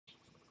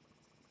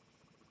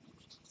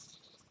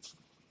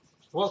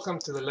Welcome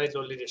to the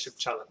Laidlaw Leadership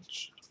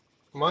Challenge.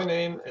 My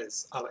name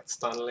is Alex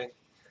Stanley.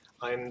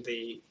 I'm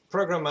the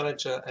Program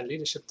Manager and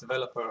Leadership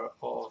Developer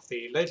of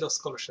the Laidlaw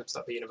Scholarships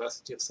at the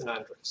University of St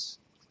Andrews.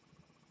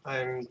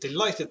 I'm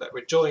delighted that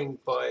we're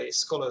joined by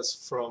scholars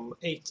from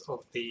 8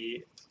 of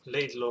the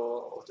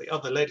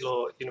other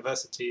Laidlaw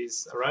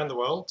universities around the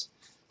world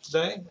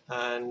today,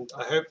 and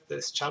I hope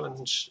this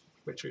challenge,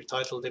 which we've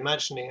titled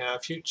Imagining Our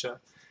Future,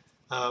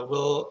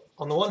 will,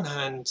 on the one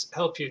hand,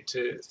 help you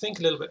to think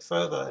a little bit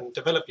further and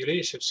develop your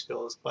leadership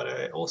skills, but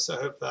I also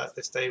hope that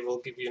this day will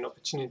give you an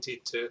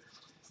opportunity to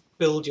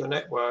build your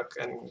network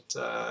and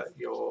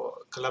your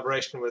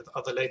collaboration with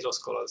other Laidlaw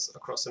scholars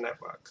across the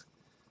network.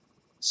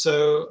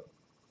 So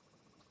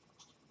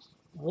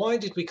why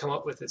did we come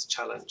up with this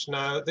challenge?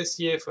 Now, this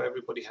year for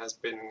everybody has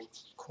been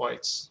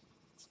quite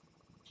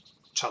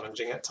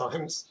challenging at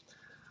times.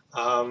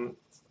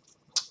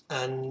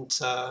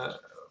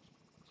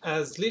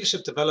 As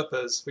leadership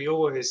developers, we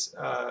always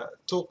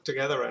talk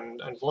together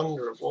and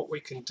wonder what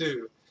we can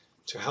do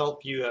to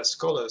help you as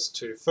scholars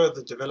to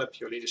further develop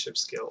your leadership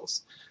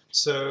skills.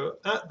 So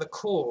at the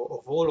core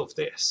of all of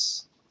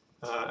this,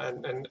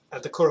 and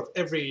at the core of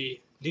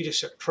every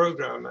leadership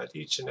program at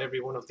each and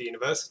every one of the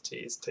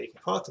universities taking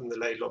part in the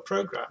Laidlaw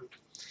program,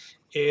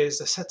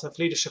 is a set of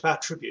leadership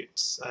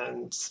attributes.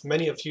 And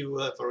many of you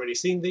will have already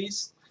seen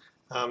these.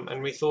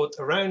 And we thought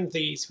around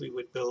these we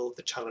would build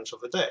the challenge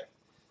of the day.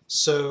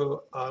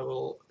 So I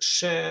will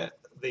share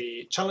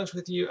the challenge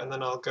with you, and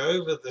then I'll go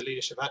over the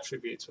leadership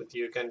attributes with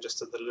you again,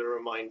 just as a little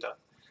reminder,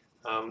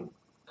 and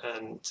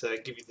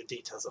give you the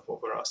details of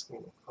what we're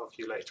asking of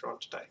you later on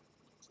today.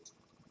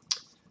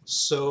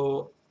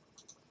 So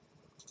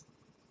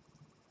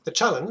the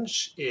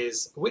challenge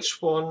is,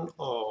 which ones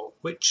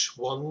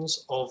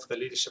of the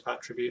leadership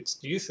attributes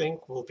do you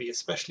think will be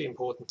especially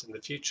important in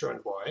the future, and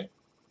why?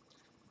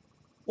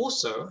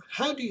 Also,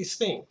 how do you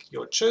think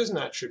your chosen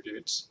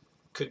attributes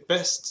could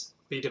best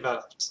be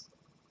developed,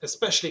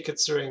 especially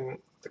considering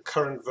the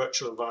current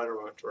virtual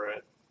environment we're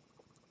in?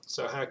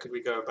 So how could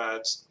we go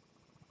about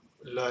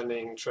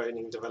learning,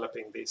 training,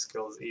 developing these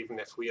skills, even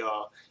if we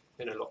are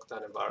in a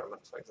lockdown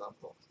environment, for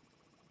example?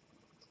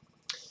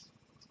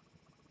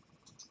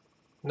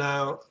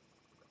 Now,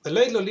 the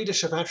Laidlaw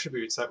leadership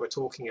attributes that we're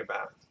talking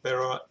about,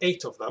 there are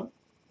 8 of them,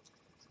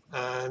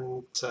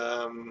 and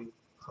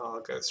I'll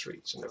go through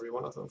each and every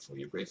one of them for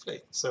you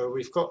briefly. So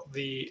we've got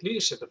the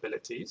leadership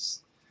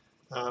abilities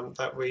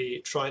that we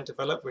try and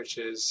develop, which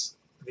is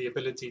the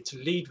ability to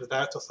lead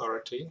without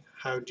authority.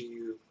 How do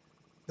you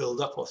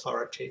build up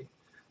authority?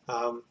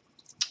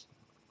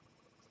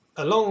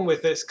 Along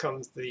with this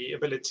comes the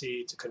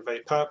ability to convey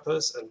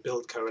purpose and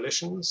build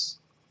coalitions.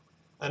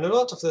 And a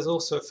lot of this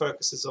also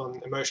focuses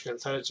on emotional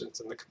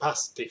intelligence and the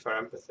capacity for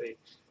empathy.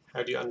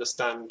 How do you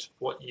understand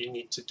what you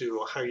need to do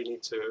or how you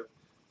need to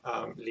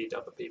lead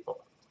other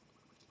people?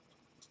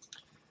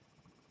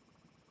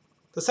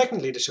 The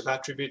second leadership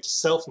attribute is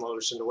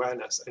self-knowledge and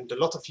awareness, and a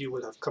lot of you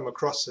will have come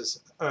across this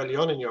early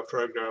on in your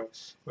program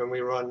when we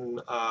run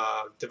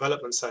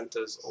development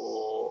centers,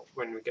 or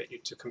when we get you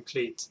to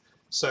complete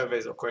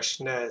surveys or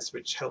questionnaires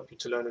which help you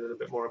to learn a little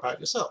bit more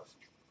about yourself.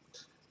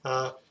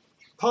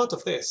 Part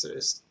of this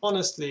is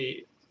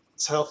honestly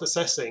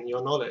self-assessing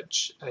your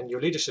knowledge and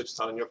your leadership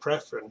style and your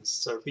preference,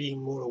 so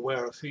being more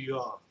aware of who you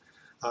are.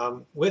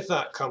 With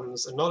that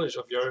comes a knowledge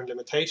of your own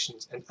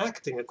limitations and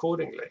acting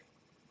accordingly.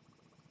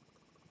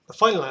 The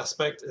final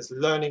aspect is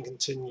learning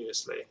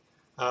continuously.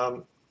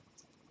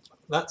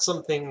 That's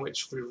something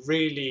which we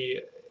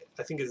really,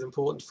 I think, is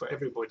important for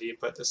everybody,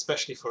 but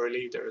especially for a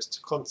leader, is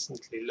to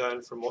constantly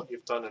learn from what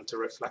you've done and to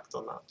reflect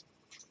on that.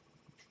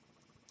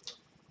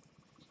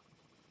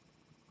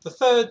 The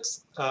third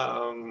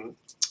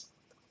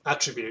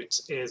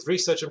attribute is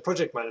research and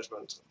project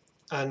management.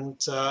 And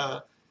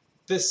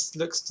this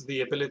looks to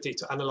the ability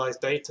to analyze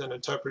data and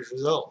interpret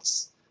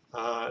results.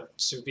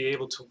 To be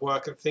able to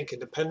work and think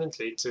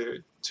independently,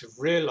 to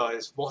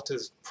realize what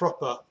is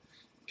proper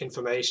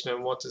information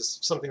and what is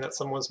something that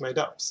someone's made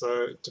up.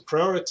 So to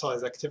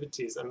prioritize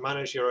activities and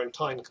manage your own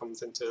time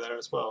comes into there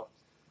as well.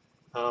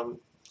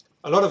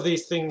 A lot of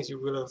these things you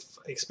will have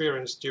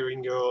experienced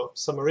during your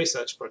summer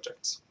research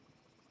projects,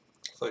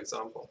 for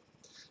example,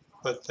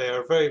 but they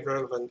are very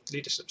relevant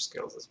leadership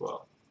skills as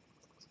well.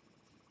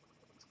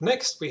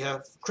 Next, we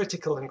have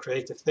critical and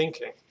creative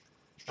thinking.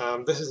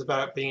 This is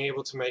about being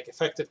able to make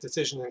effective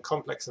decisions in a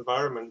complex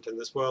environment, and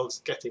this world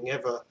is getting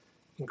ever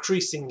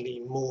increasingly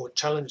more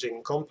challenging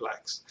and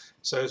complex.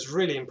 So it's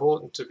really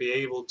important to be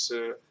able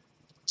to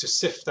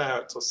sift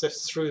out or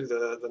sift through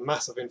the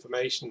mass of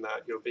information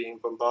that you're being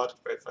bombarded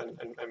with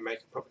and make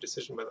a proper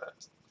decision with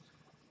it.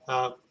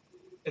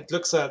 It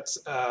looks at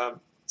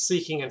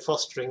seeking and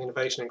fostering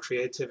innovation and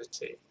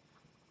creativity,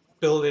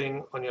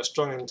 building on your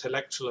strong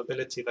intellectual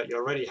ability that you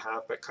already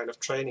have, but kind of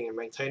training and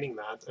maintaining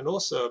that, and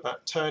also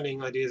about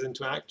turning ideas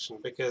into action,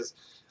 because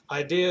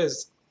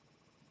ideas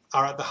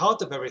are at the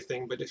heart of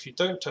everything, but if you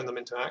don't turn them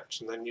into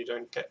action, then you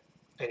don't get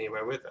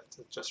anywhere with it.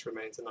 It just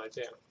remains an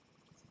idea.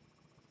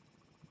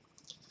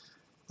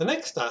 The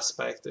next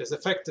aspect is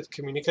effective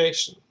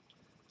communication.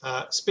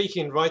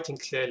 speaking and writing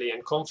clearly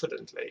and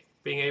confidently,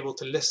 being able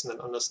to listen and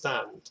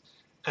understand,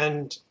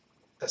 and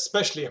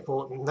especially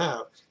important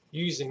now,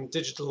 using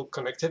digital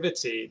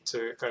connectivity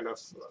to kind of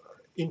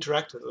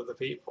interact with other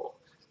people,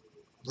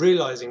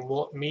 realizing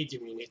what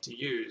medium you need to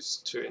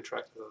use to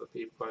interact with other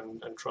people,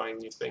 and trying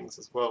new things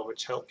as well,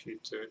 which help you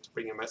to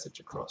bring a message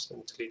across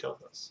and to lead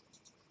others.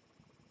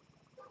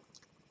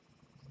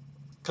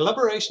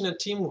 Collaboration and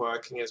team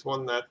working is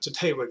one that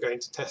today we're going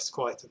to test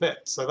quite a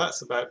bit. So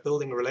that's about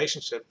building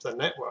relationships and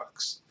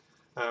networks.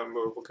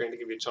 We're going to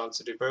give you a chance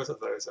to do both of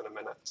those in a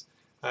minute.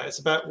 It's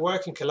about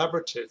working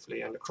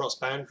collaboratively and across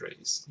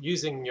boundaries,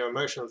 using your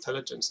emotional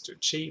intelligence to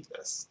achieve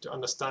this, to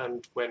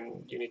understand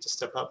when you need to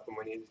step up and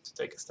when you need to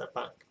take a step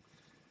back.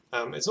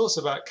 It's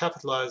also about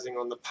capitalizing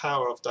on the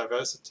power of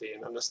diversity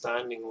and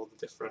understanding all the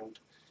different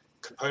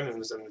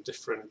components and the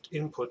different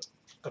input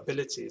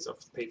abilities of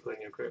the people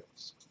in your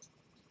groups.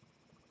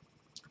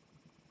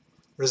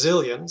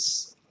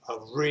 Resilience, a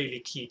really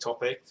key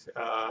topic,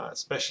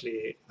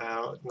 especially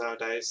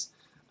nowadays,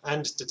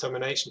 and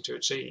determination to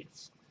achieve.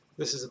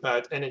 This is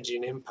about energy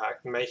and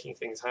impact, making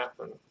things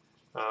happen,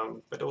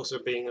 but also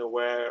being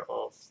aware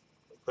of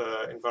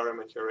the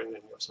environment you're in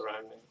and your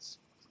surroundings,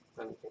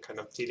 and kind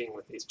of dealing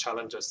with these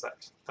challenges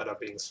that are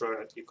being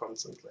thrown at you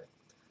constantly.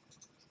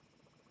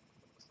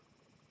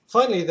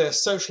 Finally, there's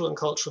social and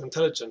cultural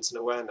intelligence and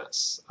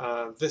awareness.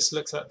 This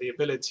looks at the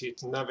ability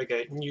to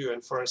navigate new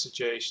and foreign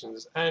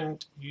situations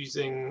and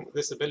using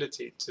this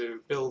ability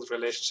to build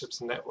relationships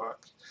and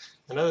network.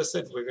 And as I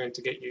said, we're going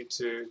to get you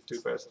to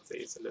do both of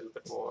these a little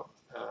bit more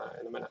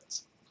in a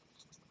minute.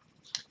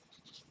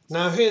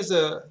 Now here's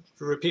a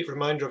repeat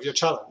reminder of your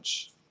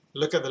challenge.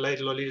 Look at the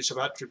Laidlaw Leadership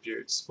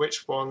Attributes.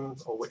 Which one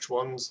or which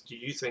ones do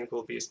you think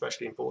will be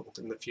especially important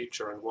in the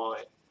future and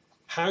why?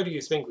 How do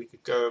you think we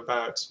could go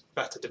about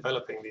better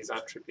developing these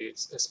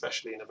attributes,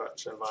 especially in a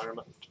virtual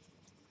environment?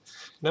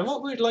 Now,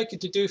 what we'd like you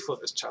to do for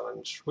this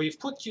challenge, we've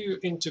put you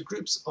into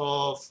groups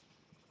of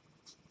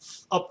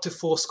up to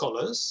 4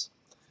 scholars,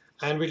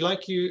 and we'd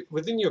like you,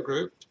 within your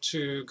group,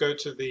 to go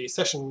to the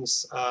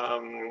sessions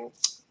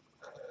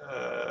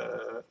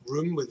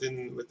room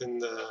within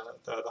the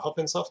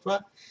Hopin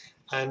software,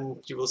 and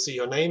you will see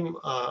your name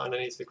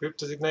underneath the group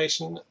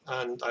designation,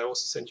 and I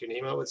also sent you an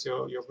email with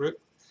your group.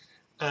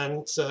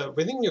 And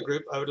within your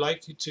group, I would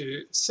like you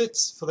to sit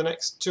for the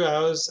next 2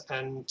 hours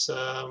and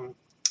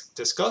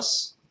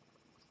discuss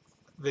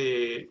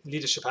the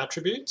leadership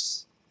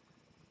attributes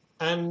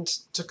and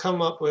to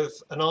come up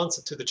with an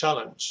answer to the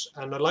challenge.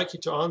 And I'd like you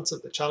to answer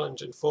the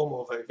challenge in form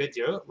of a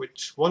video,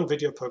 one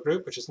video per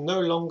group, which is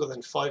no longer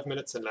than 5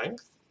 minutes in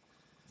length.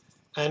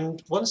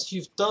 And once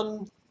you've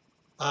done,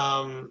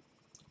 once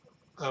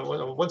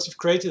you've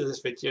created this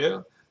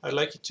video, I'd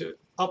like you to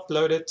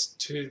upload it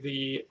to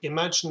the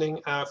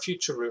Imagining Our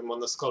Future room on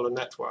the Scholar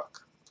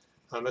Network.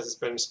 And this has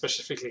been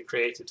specifically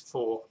created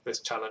for this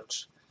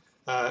challenge.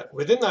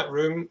 Within that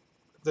room,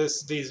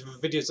 these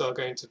videos are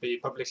going to be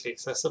publicly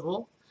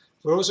accessible.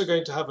 We're also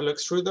going to have a look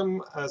through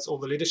them as all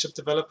the leadership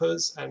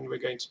developers, and we're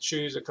going to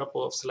choose a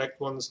couple of select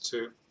ones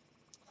to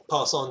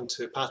pass on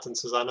to Pat and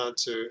Susanna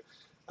to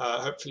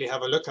hopefully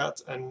have a look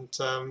at and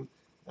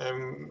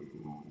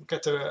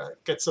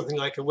get something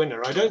like a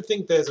winner. I don't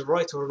think there's a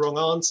right or a wrong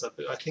answer,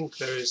 but I think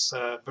there is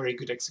very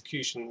good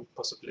execution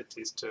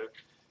possibilities to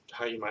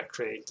how you might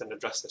create and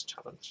address this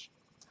challenge.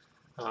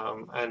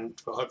 And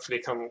we'll hopefully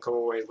come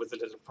away with a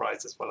little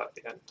prize as well at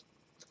the end.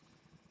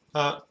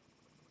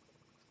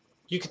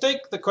 You can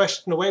take the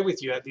question away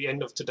with you at the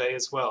end of today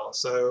as well.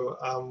 So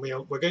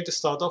we're going to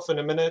start off in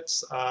a minute.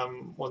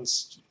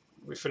 Once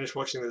we finish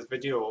watching this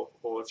video,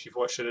 or if you've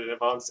watched it in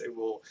advance, it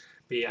will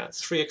be at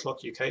 3 o'clock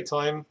UK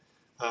time.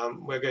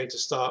 We're going to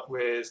start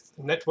with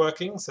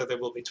networking, so there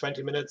will be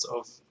 20 minutes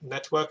of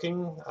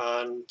networking,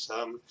 and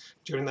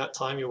during that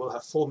time you will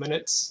have 4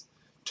 minutes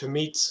to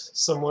meet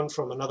someone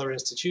from another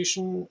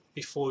institution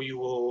before you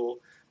will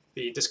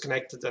be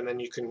disconnected, and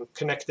then you can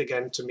connect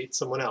again to meet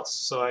someone else.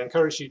 So I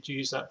encourage you to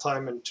use that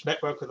time and to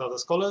network with other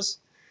scholars.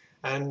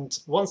 And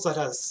once that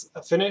has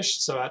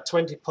finished, so at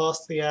 20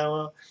 past the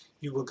hour,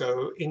 you will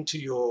go into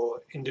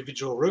your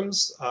individual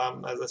rooms.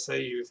 As I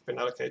say, you've been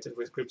allocated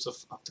with groups of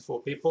up to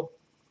 4 people.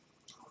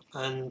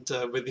 And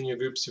within your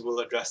groups, you will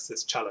address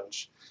this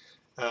challenge.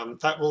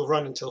 That will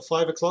run until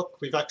 5 o'clock.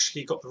 We've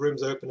actually got the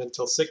rooms open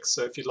until 6,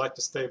 so if you'd like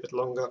to stay a bit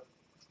longer,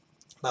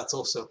 that's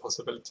also a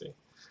possibility.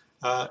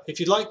 If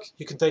you'd like,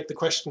 you can take the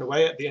question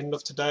away at the end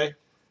of today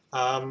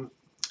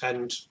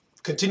and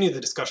continue the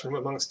discussion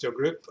amongst your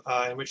group,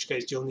 in which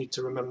case you'll need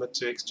to remember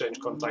to exchange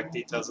contact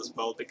details as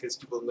well, because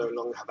you will no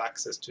longer have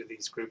access to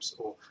these groups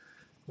or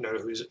know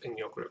who's in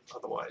your group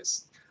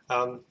otherwise.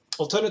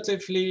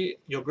 Alternatively,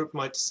 your group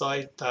might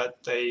decide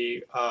that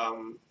they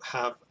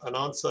have an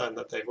answer and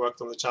that they've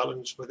worked on the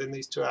challenge within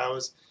these 2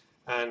 hours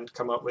and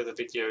come up with a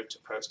video to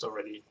post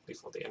already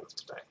before the end of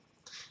today.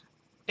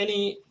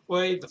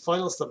 Anyway, the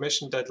final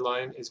submission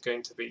deadline is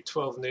going to be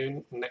 12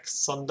 noon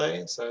next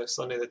Sunday, so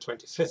Sunday the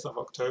 25th of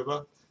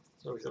October.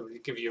 So we'll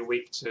give you a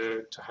week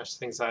to hash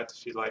things out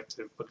if you'd like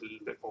to put a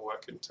little bit more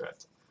work into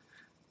it.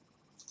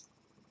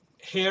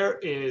 here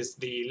is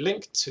the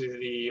link to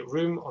the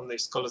room on the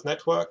Scholars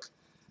Network,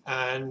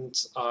 and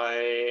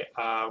I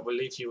will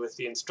leave you with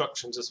the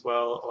instructions as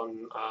well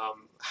on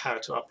how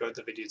to upload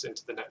the videos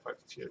into the network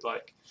if you'd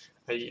like.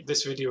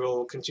 This video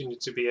will continue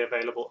to be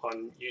available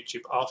on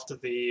YouTube after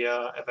the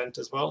event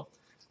as well,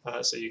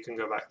 so you can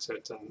go back to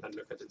it and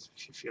look at it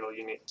if you feel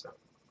you need to.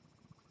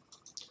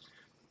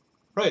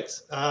 Right,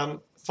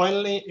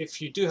 finally,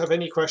 if you do have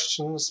any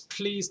questions,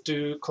 please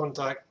do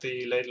contact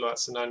the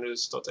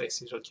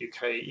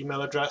laidlaw@standrews.ac.uk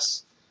email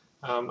address,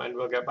 and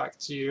we'll get back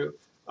to you.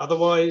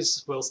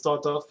 Otherwise, we'll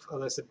start off,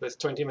 as I said, with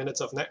 20 minutes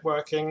of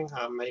networking,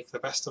 make the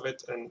best of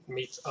it and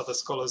meet other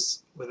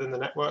scholars within the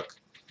network.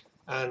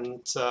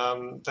 And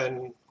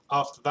then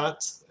after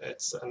that,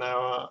 it's an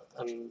hour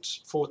and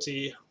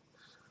 40,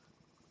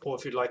 or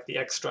if you'd like the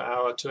extra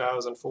hour, 2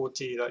 hours and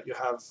 40 that you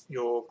have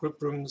your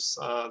group rooms.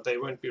 They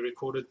won't be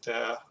recorded,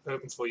 they're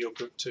open for your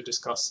group to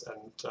discuss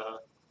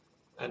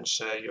and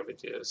share your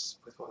videos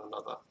with one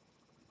another.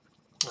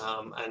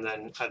 And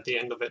then at the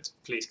end of it,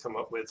 please come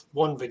up with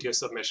one video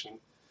submission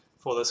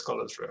for the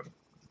Scholars Room.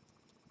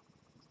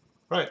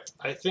 Right,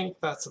 I think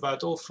that's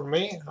about all from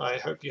me. I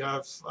hope you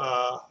have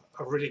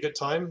a really good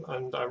time,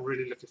 and I'm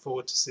really looking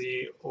forward to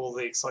see all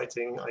the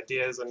exciting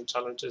ideas and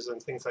challenges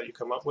and things that you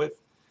come up with.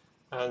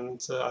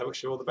 And I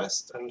wish you all the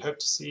best and hope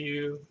to see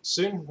you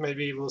soon.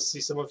 Maybe we'll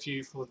see some of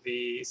you for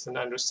the St.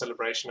 Andrews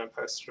celebration and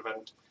poster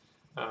event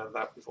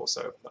that we've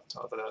also opened up to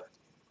other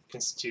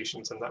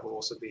institutions, and that will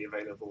also be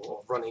available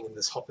or running in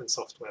this Hopin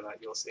software that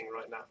you're seeing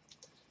right now.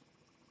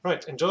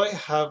 Right, enjoy,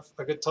 have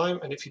a good time,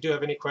 and if you do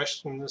have any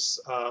questions,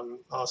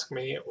 ask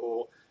me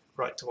or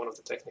write to one of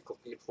the technical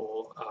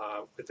people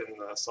within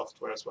the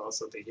software as well.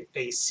 So the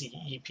ACE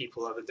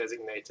people are the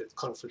designated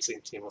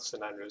conferencing team of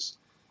St. Andrews.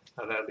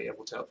 They'll be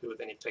able to help you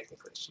with any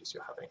technical issues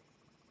you're having.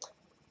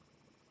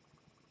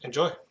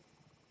 Enjoy!